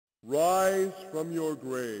Rise from your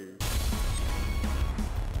grave.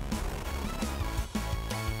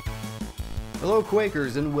 Hello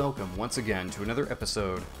Quakers, and welcome once again to another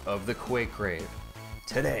episode of the Quake Grave.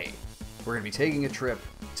 Today, we're going to be taking a trip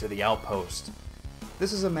to the Outpost.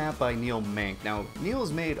 This is a map by Neil Manke. Now, Neil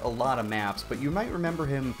has made a lot of maps, but you might remember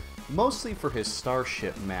him mostly for his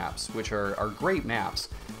Starship maps, which are great maps.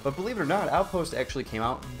 But believe it or not, Outpost actually came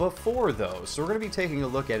out before those, so we're going to be taking a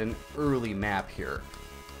look at an early map here.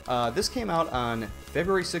 This came out on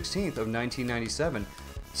February 16th of 1997,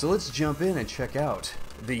 so let's jump in and check out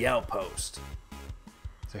the Outpost.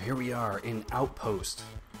 So here we are in Outpost.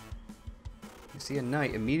 You see a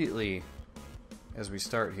knight immediately as we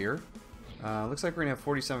start here. Looks like we're gonna have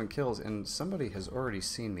 47 kills, and somebody has already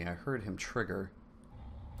seen me. I heard him trigger.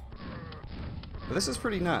 But this is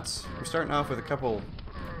pretty nuts. We're starting off with a couple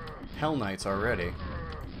Hell Knights already.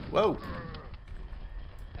 Whoa!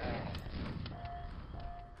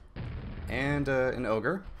 And an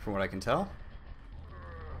ogre, from what I can tell.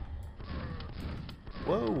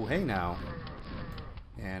 Whoa, hey now.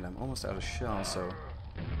 And I'm almost out of shells, so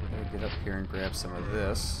I'm gonna get up here and grab some of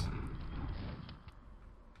this.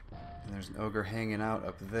 And there's an ogre hanging out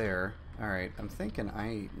up there. Alright, I'm thinking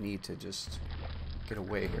I need to just get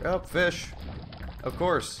away here. Oh, fish! Of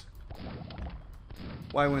course!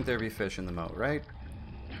 Why wouldn't there be fish in the moat, right?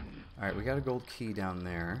 Alright, we got a gold key down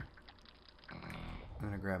there. I'm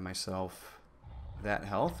gonna grab myself that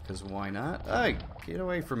health, because why not? Hey, get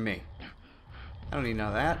away from me. I don't need none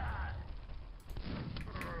of that.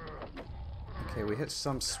 Okay, we hit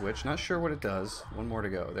some switch. Not sure what it does. One more to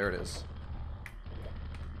go. There it is.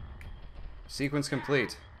 Sequence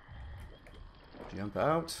complete. Jump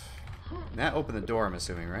out. And that opened the door, I'm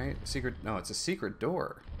assuming, right? Secret? No, it's a secret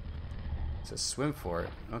door. It says swim for it.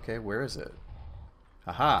 Okay, where is it?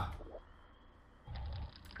 Aha!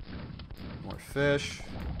 More fish.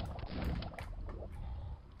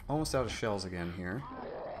 Almost out of shells again here.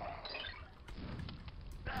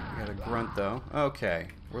 We got a grunt though. Okay,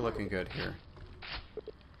 we're looking good here.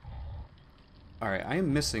 Alright, I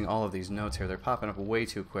am missing all of these notes here. They're popping up way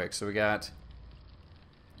too quick. So we got,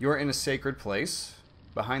 you're in a sacred place.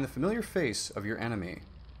 Behind the familiar face of your enemy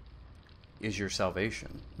is your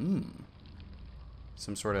salvation.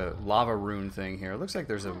 Some sort of lava rune thing here. It looks like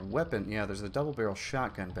there's a weapon. Yeah, there's a double-barrel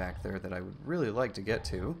shotgun back there that I would really like to get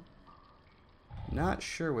to. Not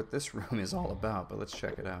sure what this room is all about, but let's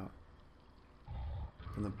check it out.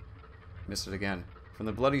 Missed it again. From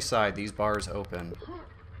the bloody side, these bars open.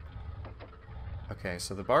 Okay,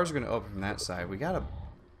 so the bars are going to open from that side. We got a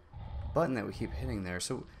button that we keep hitting there.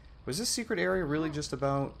 So, was this secret area really just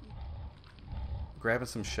about grabbing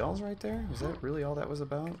some shells right there? Was that really all that was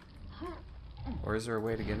about? Or is there a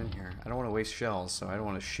way to get in here? I don't want to waste shells, so I don't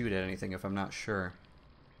want to shoot at anything if I'm not sure.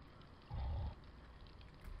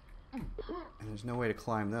 And there's no way to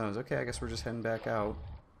climb those. Okay, I guess we're just heading back out.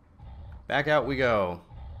 Back out we go.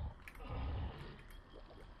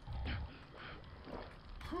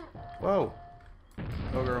 Whoa!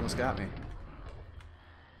 Ogre almost got me.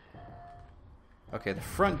 Okay, the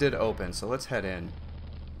front did open, so let's head in.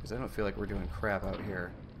 Because I don't feel like we're doing crap out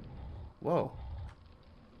here. Whoa.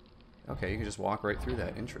 Okay, you can just walk right through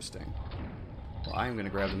that. Interesting. Well, I'm going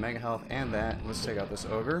to grab the Mega Health and that. Let's take out this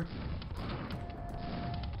ogre.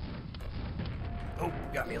 Oh,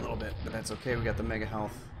 got me a little bit, but that's okay. We got the Mega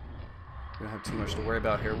Health. We don't have too much to worry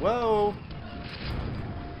about here. Whoa!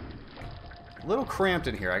 A little cramped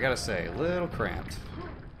in here, I gotta say. A little cramped.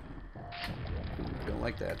 Ooh, don't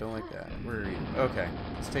like that, don't like that. Where are you? Okay,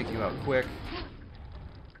 let's take you out quick.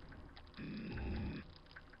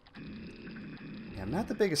 Yeah, I'm not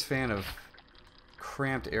the biggest fan of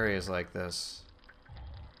cramped areas like this.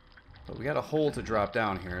 But we got a hole to drop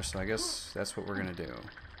down here, so I guess that's what we're gonna do.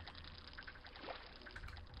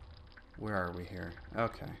 Where are we here?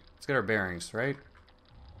 Okay. Let's get our bearings, right?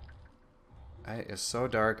 It's so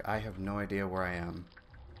dark, I have no idea where I am.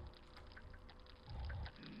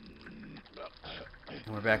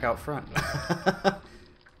 And we're back out front.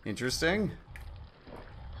 Interesting.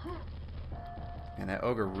 And that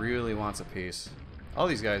ogre really wants a piece. All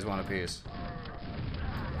these guys want a piece.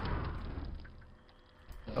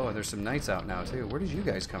 Oh, and there's some knights out now, too. Where did you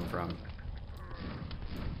guys come from?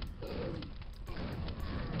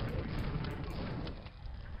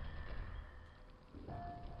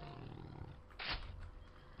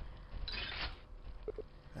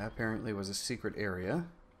 That apparently was a secret area.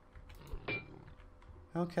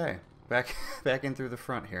 Okay, back in through the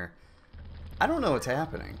front here. I don't know what's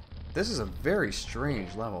happening. This is a very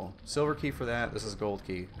strange level. Silver key for that. This is gold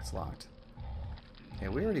key. It's locked. Okay,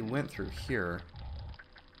 we already went through here.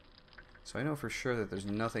 So I know for sure that there's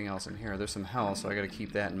nothing else in here. There's some health, so I gotta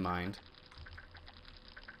keep that in mind.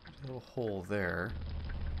 There's a little hole there.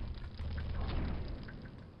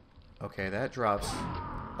 Okay, that drops...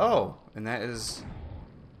 Oh! And that is...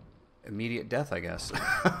 immediate death, I guess.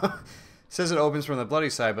 It says it opens from the bloody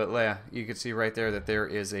side, but yeah, you can see right there that there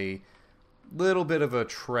is a little bit of a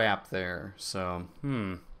trap there. So,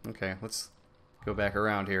 okay, let's go back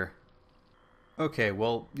around here. Okay,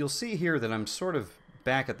 well, you'll see here that I'm sort of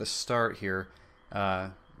back at the start here.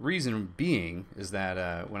 Reason being is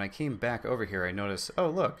that when I came back over here, I noticed, oh,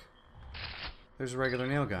 look, there's a regular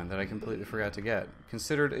nail gun that I completely forgot to get.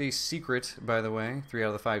 Considered a secret, by the way. 3 out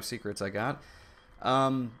of the 5 secrets I got.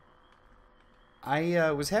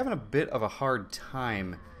 I was having a bit of a hard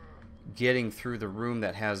time getting through the room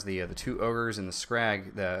that has the 2 ogres and the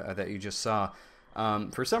scrag that you just saw.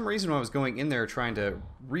 For some reason, when I was going in there trying to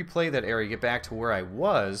replay that area, get back to where I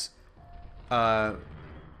was,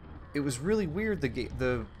 it was really weird.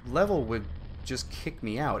 The level would just kick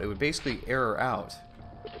me out. It would basically error out.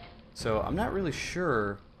 So I'm not really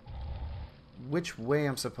sure which way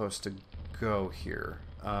I'm supposed to go here.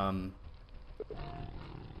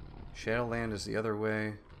 Shadowland is the other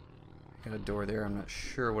way. Got a door there. I'm not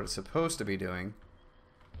sure what it's supposed to be doing.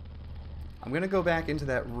 I'm going to go back into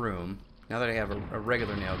that room. Now that I have a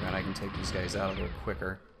regular nail gun, I can take these guys out a little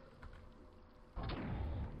quicker.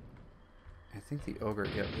 I think the ogre,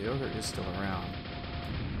 yeah, the ogre is still around.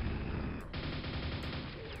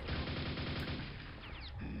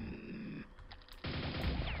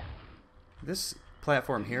 This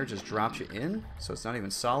platform here just drops you in, so it's not even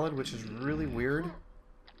solid, which is really weird.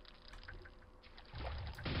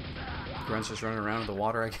 Grunt's just running around in the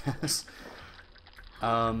water, I guess.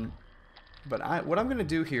 But what I'm going to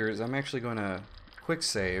do here is I'm actually going to quick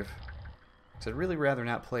save. Because I'd really rather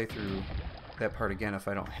not play through that part again if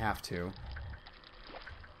I don't have to.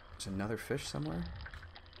 There's another fish somewhere?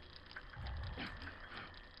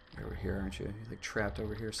 You're over here, aren't you? You're like trapped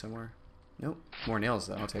over here somewhere. Nope. More nails,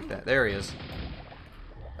 though. I'll take that. There he is.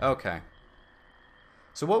 Okay.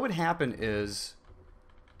 So what would happen is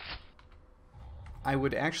I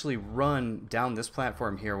would actually run down this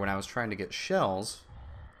platform here when I was trying to get shells,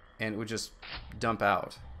 and it would just dump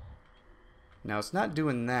out. Now, it's not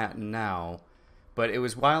doing that now, but it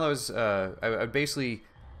was while I was... I would basically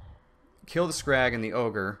kill the scrag and the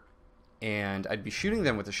ogre, and I'd be shooting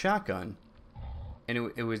them with a shotgun,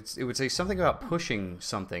 and it would say something about pushing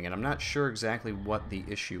something, and I'm not sure exactly what the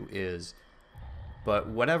issue is. But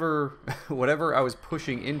whatever I was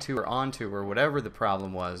pushing into or onto, or whatever the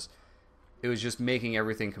problem was, it was just making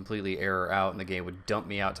everything completely error out, and the game would dump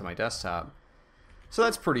me out to my desktop. So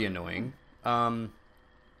that's pretty annoying. But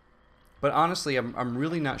honestly, I'm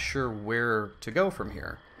really not sure where to go from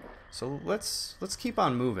here. So let's keep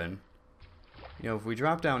on moving. You know, if we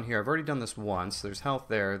drop down here, I've already done this once. There's health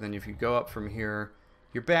there. Then if you go up from here,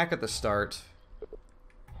 you're back at the start.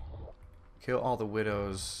 Kill all the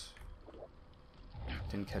widows.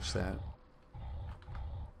 Didn't catch that.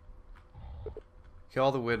 Kill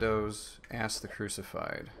all the widows. Ask the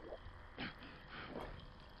crucified.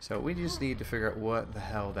 So we just need to figure out what the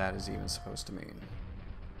hell that is even supposed to mean.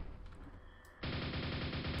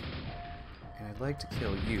 And I'd like to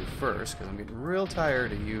kill you first, because I'm getting real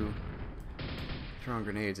tired of you throwing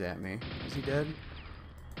grenades at me. Is he dead?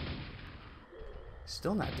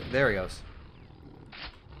 Still not dead. There he goes.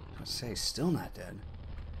 I was say, still not dead.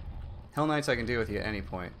 Hell Knights I can deal with you at any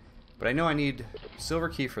point. But I know I need silver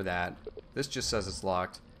key for that. This just says it's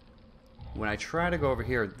locked. When I try to go over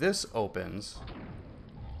here, this opens.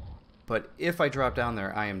 But if I drop down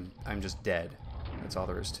there, I'm just dead. That's all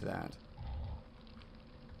there is to that.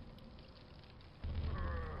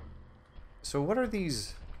 So what are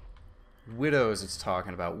these widows it's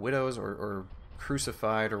talking about? Widows or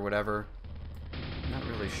crucified or whatever? I'm not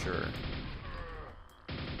really sure.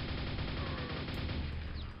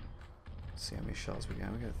 Let's see how many shells we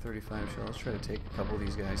got. We got 35 shells. Let's try to take a couple of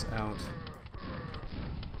these guys out.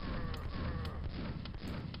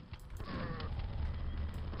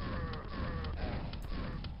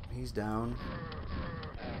 He's down.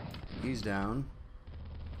 He's down.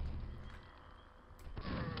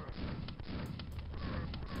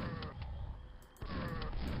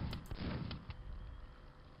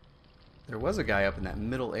 There was a guy up in that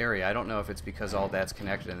middle area. I don't know if it's because all that's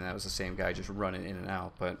connected and that was the same guy just running in and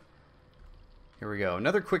out, but here we go.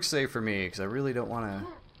 Another quick save for me, because I really don't want to...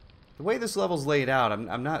 The way this level's laid out,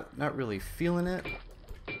 I'm not really feeling it.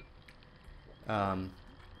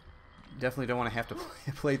 Definitely don't want to have to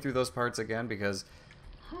play through those parts again, because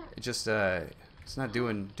it just it's not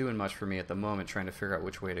doing much for me at the moment, trying to figure out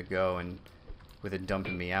which way to go, and with it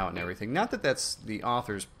dumping me out and everything. Not that that's the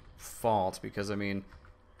author's fault, because, I mean,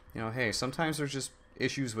 you know, hey, sometimes there's just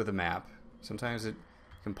issues with a map. Sometimes it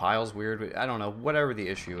compiles weird. I don't know, whatever the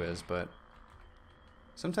issue is, but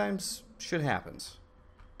sometimes shit happens.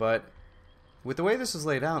 But with the way this is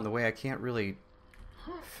laid out and the way I can't really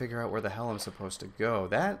figure out where the hell I'm supposed to go,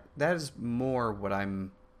 that is more what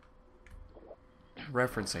I'm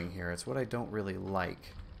referencing here. It's what I don't really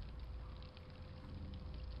like.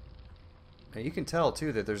 Now you can tell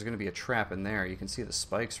too that there's going to be a trap in there. You can see the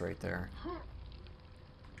spikes right there.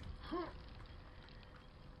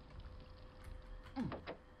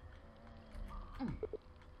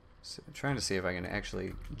 So I'm trying to see if I can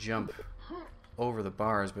actually jump over the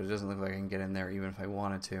bars, but it doesn't look like I can get in there even if I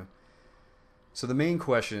wanted to. So the main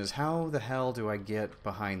question is, how the hell do I get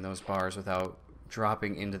behind those bars without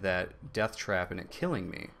dropping into that death trap and it killing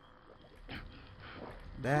me?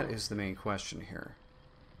 That is the main question here.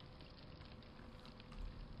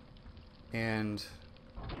 And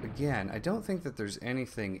again, I don't think that there's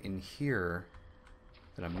anything in here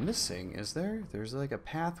that I'm missing, is there? There's like a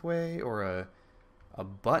pathway or a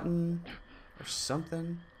button or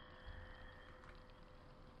something.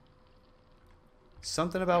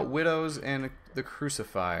 Something about widows and the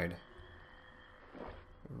crucified.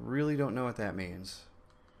 Really don't know what that means.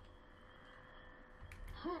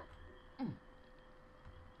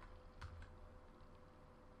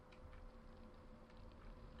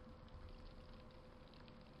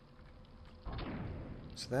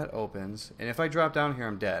 So that opens, and if I drop down here,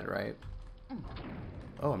 I'm dead, right?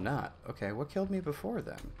 Oh, I'm not. Okay, what killed me before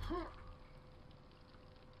then?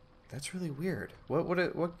 That's really weird. What would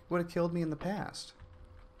have killed me in the past?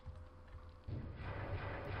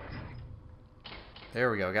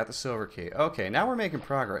 There we go. Got the silver key. Okay, now we're making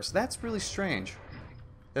progress. That's really strange.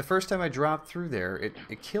 The first time I dropped through there,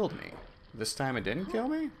 it killed me. This time it didn't kill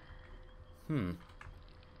me?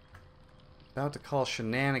 About to call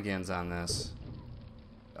shenanigans on this.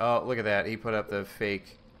 Oh, look at that. He put up the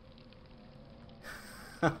fake.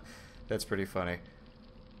 That's pretty funny.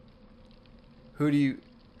 Who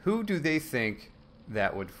do they think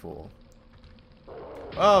that would fool?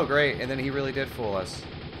 Oh, great. And then he really did fool us.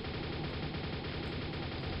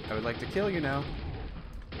 I would like to kill you now.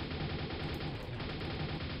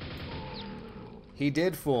 He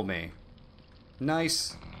did fool me.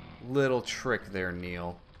 Nice little trick there,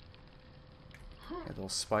 Neil. A little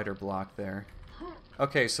spider block there.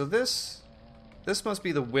 Okay, so this must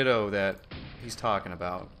be the widow that he's talking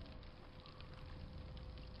about.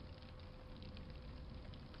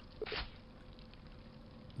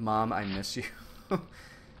 Mom, I miss you.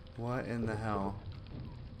 What in the hell?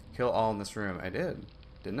 Kill all in this room. I did.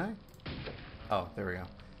 Didn't I? Oh, there we go.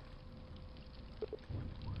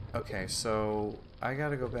 Okay, so I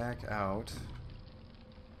gotta go back out.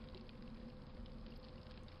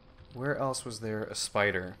 Where else was there a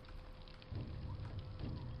spider?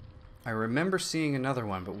 I remember seeing another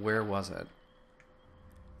one, but where was it?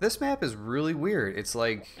 This map is really weird. It's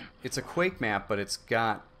like, it's a Quake map, but it's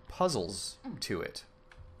got puzzles to it.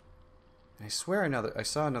 And I swear I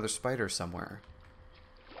saw another spider somewhere.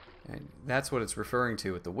 And that's what it's referring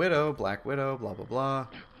to with the widow, Black Widow, blah blah blah.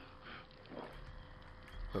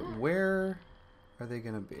 But where are they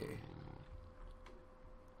gonna be?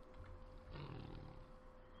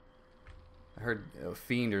 I heard a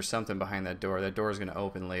fiend or something behind that door. That door is gonna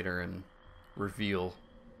open later and reveal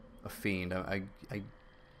a fiend. I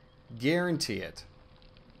guarantee it.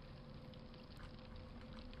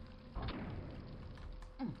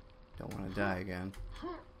 Don't want to die again.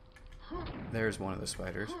 There's one of the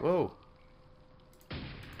spiders. Whoa!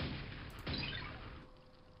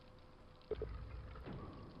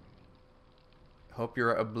 Hope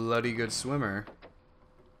you're a bloody good swimmer.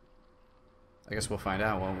 I guess we'll find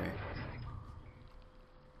out, won't we?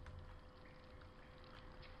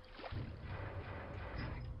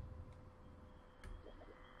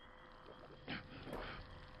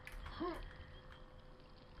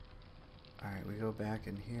 Alright, we go back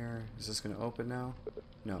in here. Is this going to open now?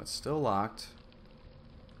 No, it's still locked.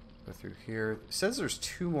 Go through here. It says there's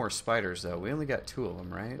 2 more spiders, though. We only got 2 of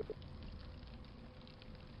them, right?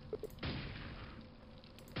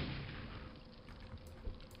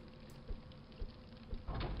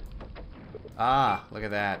 Ah, look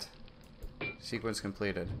at that. Sequence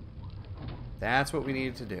completed. That's what we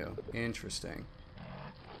needed to do. Interesting.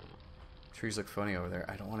 Trees look funny over there.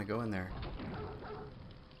 I don't want to go in there.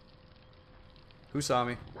 Who saw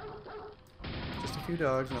me? Just a few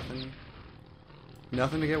dogs,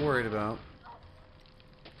 nothing to get worried about.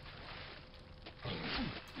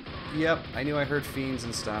 Yep, I knew I heard fiends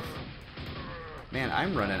and stuff. Man,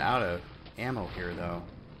 I'm running out of ammo here, though.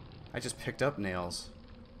 I just picked up nails.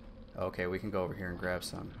 Okay, we can go over here and grab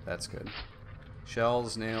some. That's good.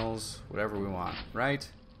 Shells, nails, whatever we want, right?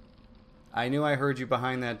 I knew I heard you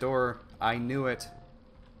behind that door. I knew it.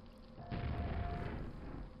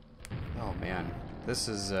 Oh, man. This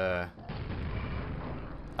is, I'll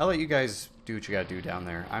let you guys do what you gotta do down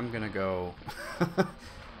there. I'm gonna go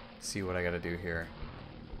see what I gotta do here.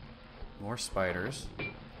 More spiders.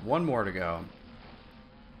 One more to go.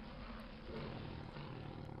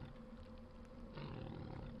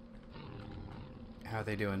 How are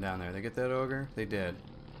they doing down there? They get that ogre? They did.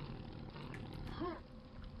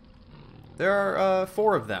 There are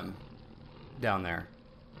 4 of them down there.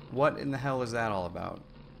 What in the hell is that all about?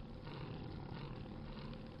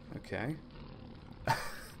 Okay.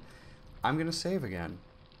 I'm gonna save again.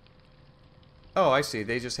 Oh, I see.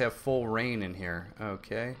 They just have full rain in here.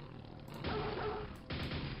 Okay.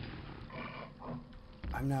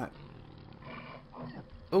 I'm not...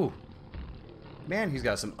 Ooh. Man, he's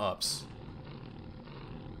got some ups.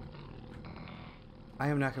 I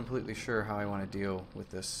am not completely sure how I want to deal with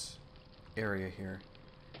this area here.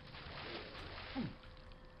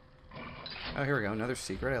 Oh, here we go. Another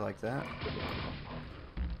secret. I like that.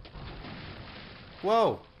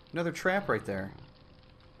 Whoa! Another trap right there.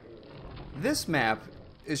 This map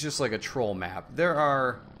is just like a troll map. There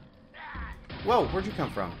are... Whoa! Where'd you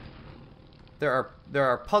come from? There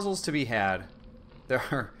are puzzles to be had. There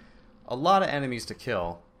are a lot of enemies to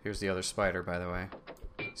kill. Here's the other spider, by the way.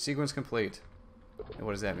 Sequence complete. And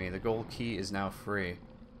what does that mean? The gold key is now free.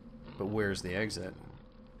 But where's the exit?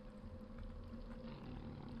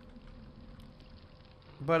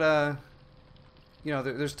 But, you know,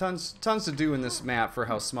 there's tons to do in this map for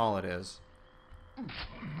how small it is.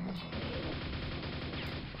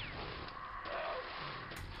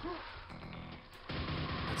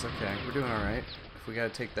 That's okay. We're doing alright. If we gotta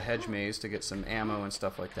take the hedge maze to get some ammo and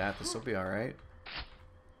stuff like that, this will be alright.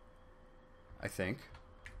 I think.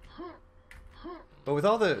 But with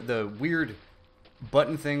all the weird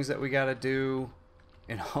button things that we gotta do,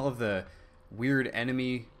 and all of the weird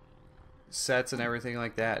enemy sets and everything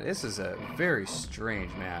like that, this is a very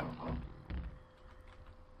strange map.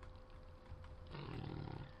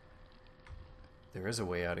 There is a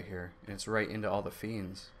way out of here, and it's right into all the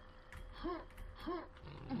fiends.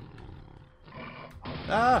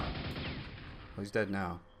 Ah! Well, he's dead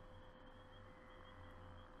now.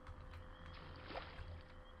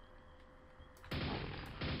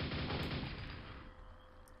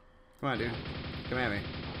 Come on, dude. Come at me.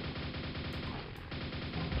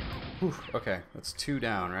 Whew, okay, that's 2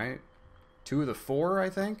 down, right? 2 of the 4, I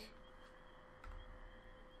think?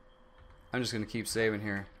 I'm just gonna keep saving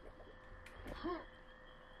here.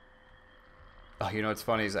 Oh, you know what's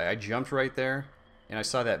funny is I jumped right there, and I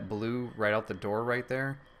saw that blue right out the door right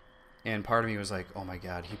there, and part of me was like, oh my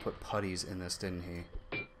god, he put putties in this, didn't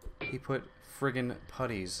he? He put friggin'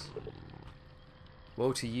 putties.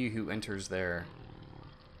 Woe to you who enters there.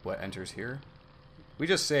 What enters here? We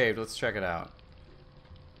just saved. Let's check it out.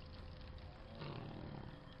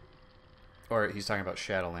 Or he's talking about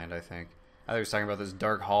Shadowland, I think. I thought he was talking about this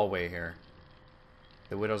dark hallway here.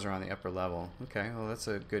 The widows are on the upper level. Okay, well that's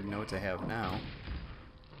a good note to have now.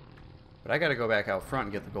 But I gotta go back out front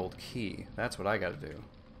and get the gold key. That's what I gotta do.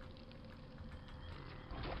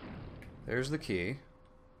 There's the key.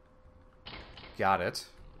 Got it.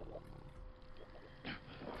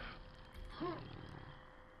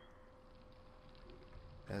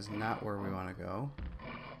 That is not where we want to go.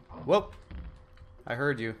 Whoop! I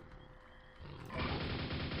heard you.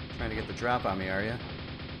 Trying to get the drop on me, are you?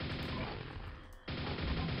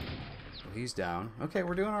 Well, he's down. Okay,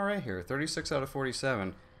 we're doing alright here. 36 out of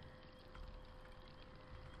 47.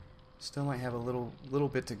 Still might have a little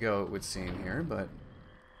bit to go, it would seem here, but...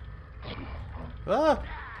 Ah!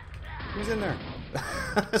 Who's in there?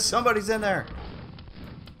 Somebody's in there!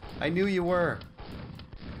 I knew you were.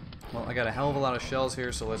 Well, I got a hell of a lot of shells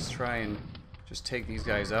here, so let's try and just take these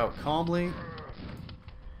guys out calmly.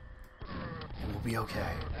 And we'll be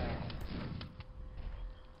okay.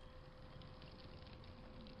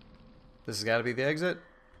 This has got to be the exit,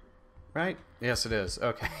 right? Yes, it is.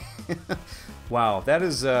 Okay. Wow, that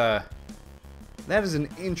is an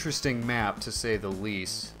interesting map, to say the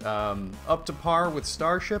least. Up to par with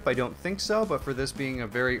Starship? I don't think so, but for this being a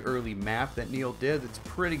very early map that Neil did, it's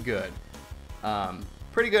pretty good.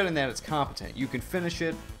 Pretty good in that it's competent. You can finish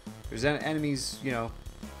it. There's enemies, you know,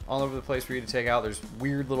 all over the place for you to take out. There's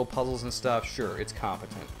weird little puzzles and stuff. Sure, it's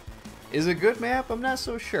competent. Is it a good map? I'm not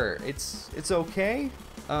so sure. It's okay.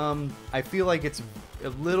 I feel like it's a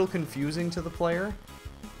little confusing to the player.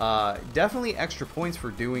 Definitely extra points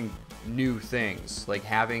for doing new things, like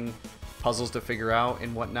having puzzles to figure out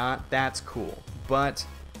and whatnot. That's cool. But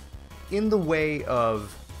in the way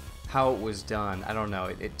of how it was done, I don't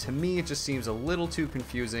know. To me, it just seems a little too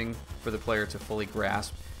confusing for the player to fully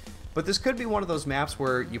grasp. But this could be one of those maps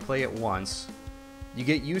where you play it once, you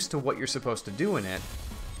get used to what you're supposed to do in it,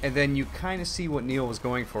 and then you kind of see what Neil was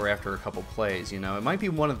going for after a couple plays, you know? It might be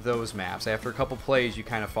one of those maps. After a couple plays, you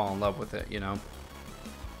kind of fall in love with it, you know?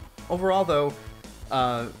 Overall, though,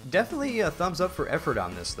 definitely a thumbs up for effort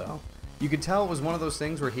on this, though. You could tell it was one of those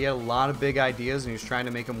things where he had a lot of big ideas and he was trying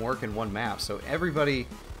to make them work in one map. So everybody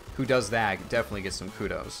who does that definitely gets some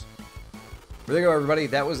kudos. But there you go, everybody.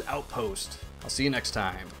 That was Outpost. I'll see you next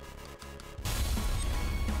time.